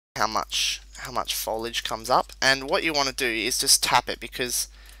how much foliage comes up. And what you want to do is just tap it, because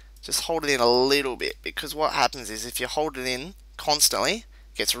just hold it in a little bit, because what happens is if you hold it in constantly,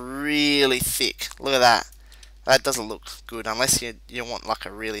 it gets really thick. Look at that. That doesn't look good unless you want like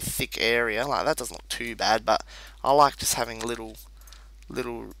a really thick area. Like that doesn't look too bad, but I like just having little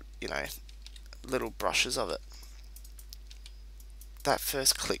you know, little brushes of it. That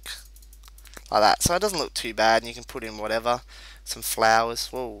first click like that, so it doesn't look too bad, and you can put in whatever, some flowers.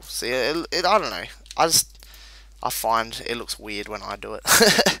 Whoa, see it I don't know. I find it looks weird when I do it.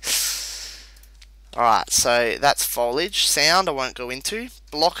 Alright, so that's foliage. Sound I won't go into.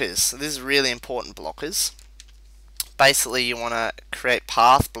 Blockers. This is really important, blockers. Basically, you want to create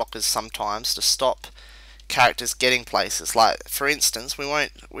path blockers sometimes to stop characters getting places. Like, for instance, we'll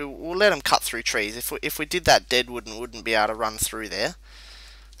let them cut through trees. If we did that, Deadwood wouldn't be able to run through there.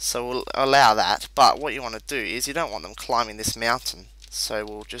 So we'll allow that. But what you want to do is you don't want them climbing this mountain. So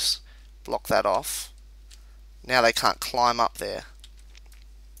we'll just block that off. Now they can't climb up there.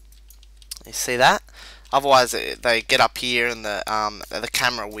 You see that? Otherwise, they get up here and the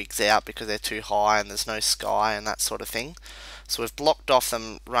camera wigs out because they're too high and there's no sky and that sort of thing. So we've blocked off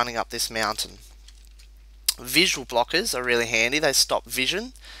them running up this mountain. Visual blockers are really handy. They stop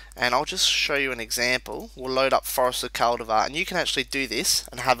vision, and I'll just show you an example. We'll load up Forest of Cultivar, and you can actually do this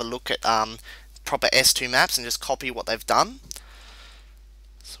and have a look at proper S2 maps and just copy what they've done.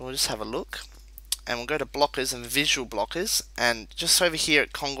 So we'll just have a look, and we'll go to blockers and visual blockers, and just over here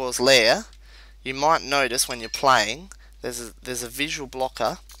at Kongor's Lair, you might notice when you're playing there's a visual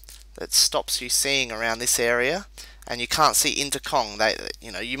blocker that stops you seeing around this area, and you can't see into Kong.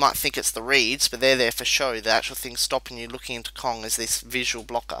 You might think it's the reeds, but they're there for show. The actual thing stopping you looking into Kong is this visual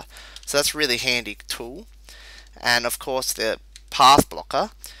blocker. So that's a really handy tool. And of course the path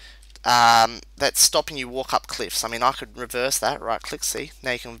blocker, that's stopping you walk up cliffs. I mean, I could reverse that. Right click, see,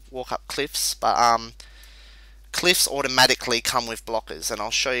 now you can walk up cliffs, but cliffs automatically come with blockers, and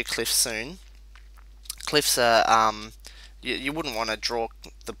I'll show you cliffs soon. Cliffs are you wouldn't want to draw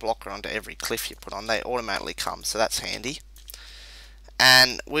the blocker onto every cliff you put on. They automatically come, so that's handy.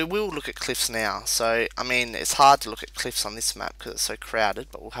 And we will look at cliffs now. So, I mean, it's hard to look at cliffs on this map because it's so crowded,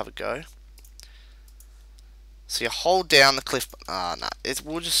 but we'll have a go. So you hold down the cliff. No,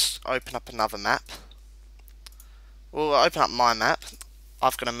 we'll just open up another map. We'll open up my map.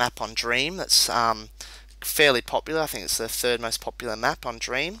 I've got a map on Dream that's fairly popular. I think it's the third most popular map on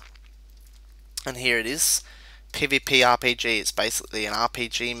Dream. And here it is. PvP RPG. It's basically an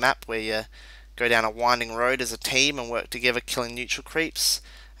RPG map where you go down a winding road as a team and work together killing neutral creeps,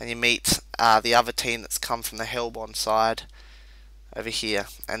 and you meet the other team that's come from the Hellbond side over here.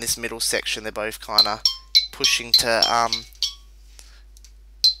 And this middle section, they're both kind of pushing to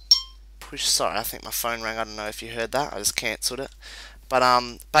sorry, I think my phone rang. I don't know if you heard that. I just cancelled it.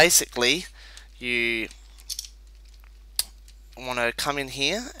 But basically you want to come in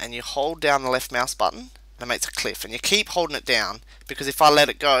here and you hold down the left mouse button, and it makes a cliff, and you keep holding it down, because if I let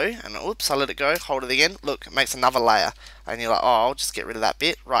it go, and oops, I let it go, hold it again, look, it makes another layer, and you're like, oh, I'll just get rid of that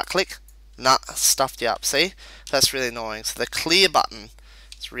bit, right click, nah, stuffed you up, see? That's really annoying. So the clear button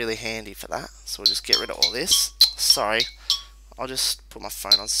is really handy for that. So we'll just get rid of all this. Sorry, I'll just put my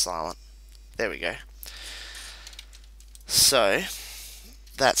phone on silent. There we go. So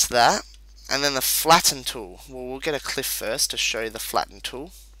that's that. And then the flatten tool. Well, we'll get a cliff first to show you the flatten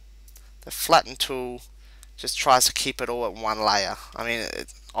tool. The flatten tool just tries to keep it all at one layer. I mean,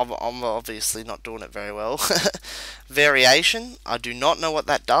 I'm obviously not doing it very well. Variation, I do not know what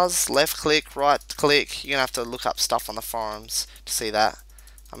that does. Left click, right click. You're going to have to look up stuff on the forums to see that.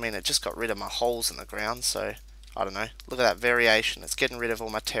 I mean, it just got rid of my holes in the ground, so I don't know. Look at that variation. It's getting rid of all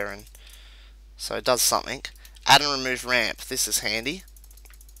my terrain. So it does something. Add and remove ramp. This is handy.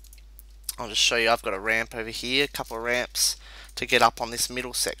 I'll just show you. I've got a ramp over here, a couple of ramps to get up on this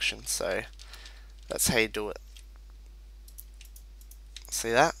middle section. So that's how you do it. See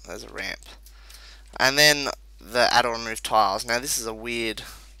that? There's a ramp. And then the add or remove tiles. Now this is a weird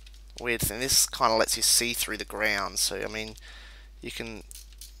thing. This kind of lets you see through the ground. So I mean, you can.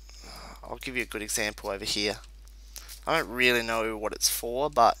 I'll give you a good example over here. I don't really know what it's for,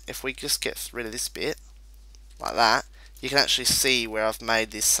 but if we just get rid of this bit like that, you can actually see where I've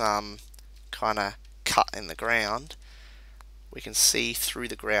made this kind of cut in the ground. We can see through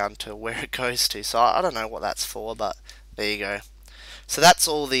the ground to where it goes to. So I don't know what that's for, but there you go. So that's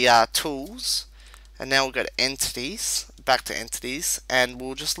all the tools. And now we'll go to entities, back to entities, and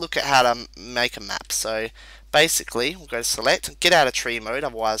we'll just look at how to make a map. So basically, we'll go to select, get out of tree mode,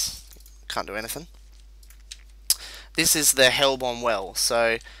 otherwise can't do anything. This is the Hellbond well.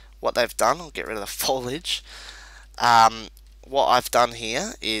 So what they've done, I'll get rid of the foliage. what I've done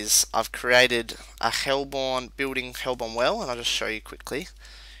here is I've created a Hellborn building, Hellborn well, and I'll just show you quickly.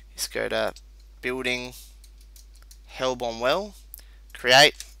 Just go to building, Hellborn well,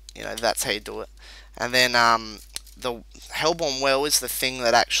 create, that's how you do it. And then the Hellborn well is the thing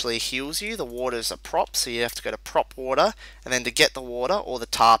that actually heals you. The water is a prop, so you have to go to prop water, and then to get the water or the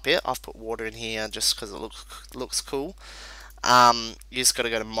tar pit, I've put water in here just because it looks cool. You just got to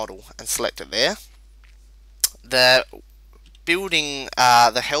go to model and select it there. The building,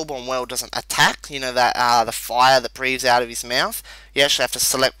 the Hellborn well doesn't attack. That the fire that breathes out of his mouth. You actually have to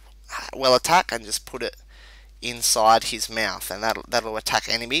select well attack and just put it inside his mouth, and that'll attack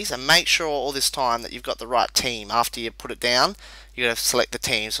enemies. And make sure all this time that you've got the right team. After you put it down, you gotta select the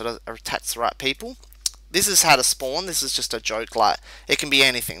team so it attacks the right people. This is how to spawn. This is just a joke, like it can be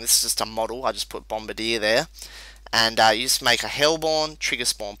anything. This is just a model. I just put Bombardier there, and you just make a Hellborn trigger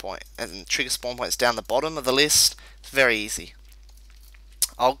spawn point, and trigger spawn point's down the bottom of the list. It's very easy.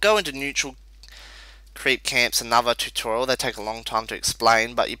 I'll go into neutral creep camps, another tutorial. They take a long time to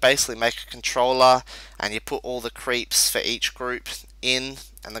explain, but you basically make a controller and you put all the creeps for each group in,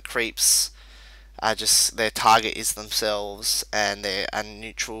 and the creeps are just, their target is themselves, and they're a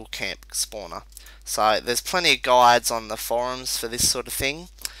neutral camp spawner. So there's plenty of guides on the forums for this sort of thing,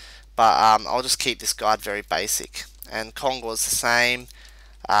 but I'll just keep this guide very basic. And Kongor's the same.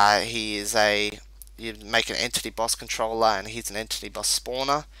 You make an entity boss controller, and he's an entity boss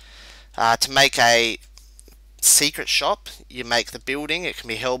spawner. To make a secret shop, you make the building. It can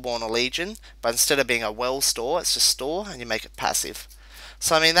be Hellborn or Legion, but instead of being a well store, it's just store, and you make it passive.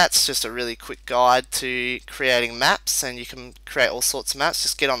 So I mean, that's just a really quick guide to creating maps, and you can create all sorts of maps.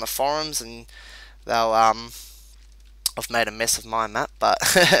 Just get on the forums, and they'll I've made a mess of my map, but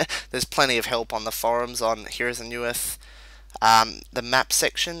there's plenty of help on the forums on Heroes of Newerth, the map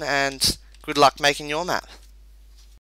section, and good luck making your map.